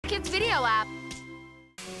Mobile app.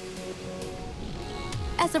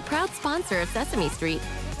 As a proud sponsor of Sesame Street,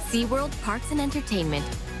 SeaWorld Parks and Entertainment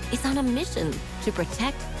is on a mission to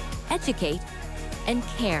protect, educate, and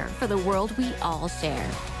care for the world we all share.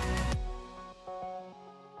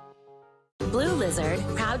 Blue Lizard,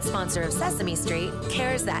 proud sponsor of Sesame Street,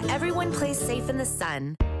 cares that everyone plays safe in the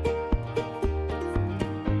sun.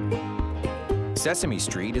 Sesame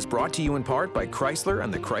Street is brought to you in part by Chrysler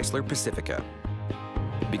and the Chrysler Pacifica.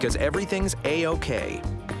 Because everything's A-OK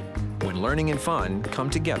when learning and fun come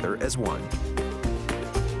together as one.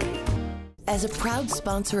 As a proud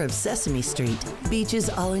sponsor of Sesame Street, Beach's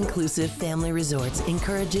all-inclusive family resorts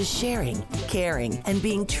encourages sharing, caring, and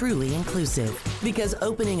being truly inclusive. Because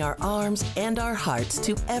opening our arms and our hearts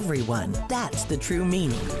to everyone, that's the true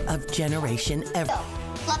meaning of Generation Ever.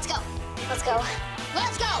 Let's go. Let's go.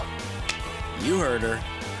 Let's go. You heard her.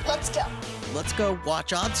 Let's go. Let's go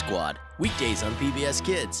watch Odd Squad, weekdays on PBS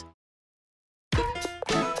Kids.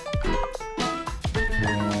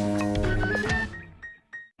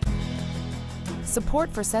 Support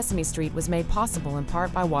for Sesame Street was made possible in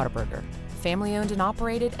part by Whataburger, family-owned and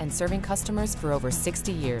operated and serving customers for over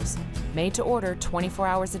 60 years. Made to order 24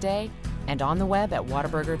 hours a day and on the web at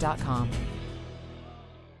whataburger.com.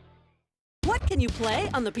 What can you play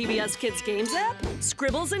on the PBS Kids Games app?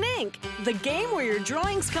 Scribbles and Ink, the game where your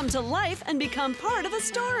drawings come to life and become part of a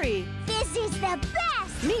story. This is the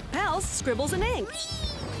best! Meet pals Scribbles and Ink.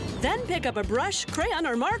 Then pick up a brush, crayon,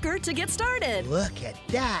 or marker to get started. Look at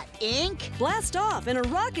that, Ink! Blast off in a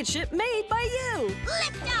rocket ship made by you.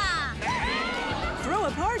 Liftoff! Throw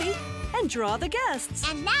a party and draw the guests.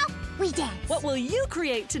 And now we dance. What will you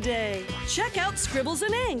create today? Check out Scribbles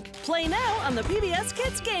and Ink. Play now on the PBS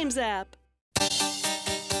Kids Games app.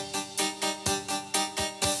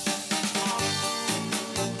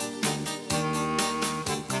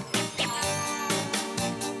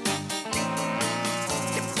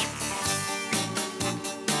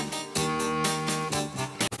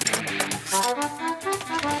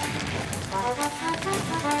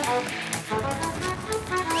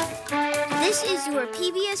 This is your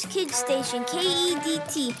PBS Kids station,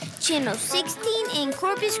 KEDT, channel 16 in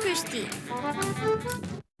Corpus Christi.